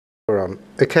We're on.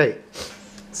 Okay,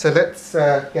 so let's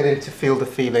get into feel the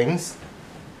feelings.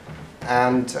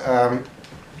 And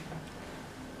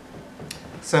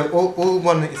so all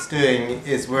one is doing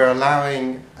is we're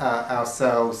allowing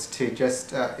ourselves to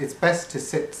just, it's best to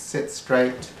sit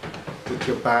straight with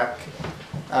your back.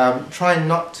 Try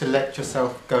not to let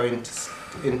yourself go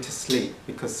into sleep,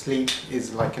 because sleep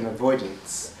is like an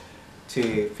avoidance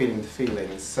to feeling the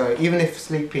feelings. So even if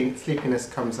sleepiness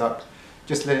comes up,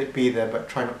 just let it be there, but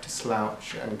try not to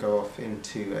slouch and go off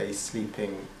into a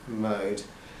sleeping mode.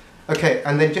 Okay,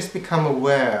 and then just become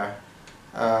aware.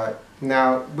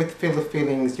 Now, with feel the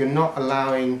feelings, you're not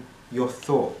allowing your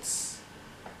thoughts.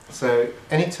 So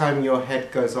anytime your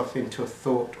head goes off into a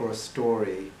thought or a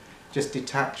story, just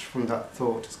detach from that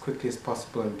thought as quickly as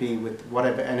possible and be with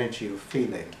whatever energy or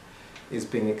feeling is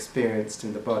being experienced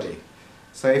in the body.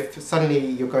 So if suddenly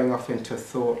you're going off into a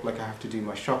thought, like I have to do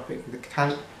my shopping,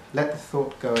 let the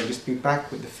thought go and just be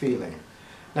back with the feeling.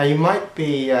 Now you might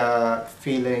be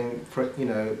feeling,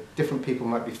 different people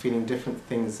might be feeling different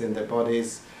things in their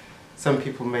bodies. Some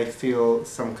people may feel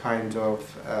some kind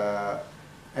of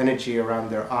energy around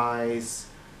their eyes,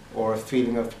 or a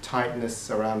feeling of tightness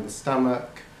around the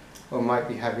stomach, or might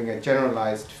be having a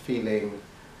generalized feeling,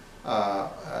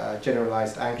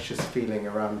 generalized anxious feeling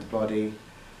around the body.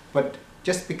 But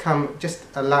just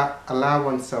allow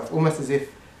oneself, almost as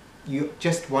if you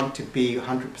just want to be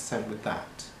 100% with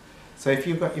that. So if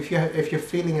you're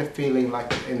feeling a feeling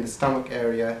like in the stomach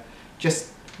area,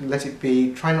 just let it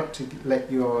be. Try not to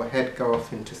let your head go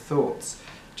off into thoughts.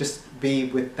 Just be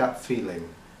with that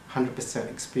feeling, 100%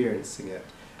 experiencing it.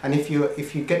 And if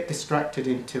you get distracted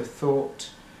into a thought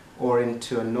or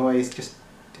into a noise, just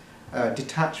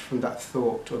detach from that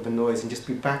thought or the noise and just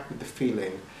be back with the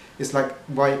feeling. It's like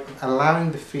by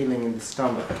allowing the feeling in the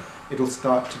stomach, it'll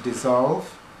start to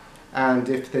dissolve. And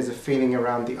if there's a feeling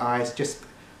around the eyes, just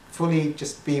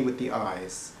be with the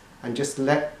eyes and just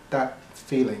let that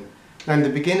feeling. Now in the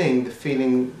beginning, the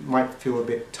feeling might feel a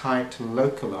bit tight and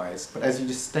localized, but as you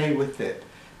just stay with it,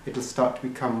 it'll start to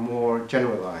become more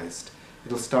generalized.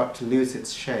 It'll start to lose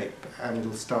its shape and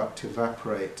it'll start to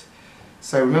evaporate.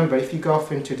 So remember, if you go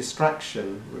off into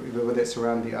distraction, whether it's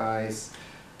around the eyes,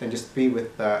 then just be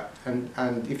with that.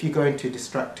 And if you go into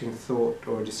distracting thought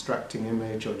or distracting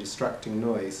image or distracting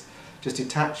noise, just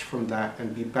detach from that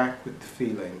and be back with the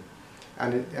feeling.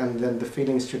 And then the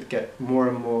feelings should get more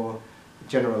and more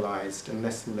generalized and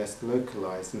less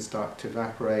localized and start to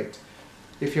evaporate.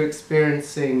 If you're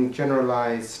experiencing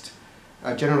generalized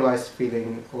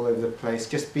feeling all over the place,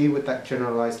 just be with that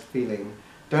generalized feeling.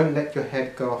 Don't let your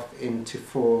head go off into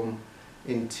form,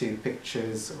 into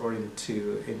pictures, or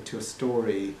into a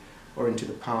story, or into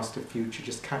the past or future.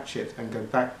 Just catch it and go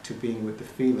back to being with the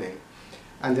feeling.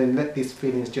 And then let these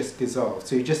feelings just dissolve.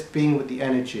 So you're just being with the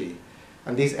energy.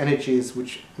 And these energies,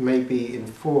 which may be in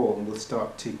form, will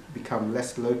start to become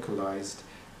less localized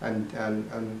and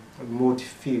more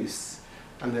diffuse,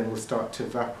 and then will start to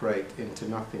evaporate into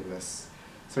nothingness.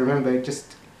 So remember,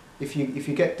 just if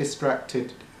you get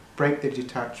distracted, break the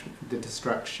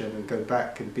distraction and go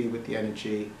back and be with the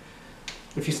energy.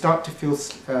 If you start to feel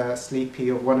sleepy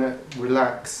or want to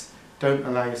relax, don't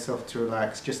allow yourself to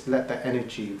relax. Just let that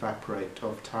energy evaporate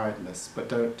of tiredness, but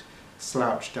don't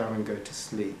slouch down and go to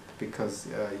sleep, because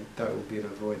that will be an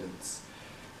avoidance.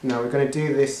 Now we're going to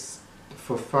do this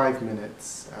for 5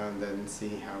 minutes and then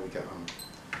see how we get on.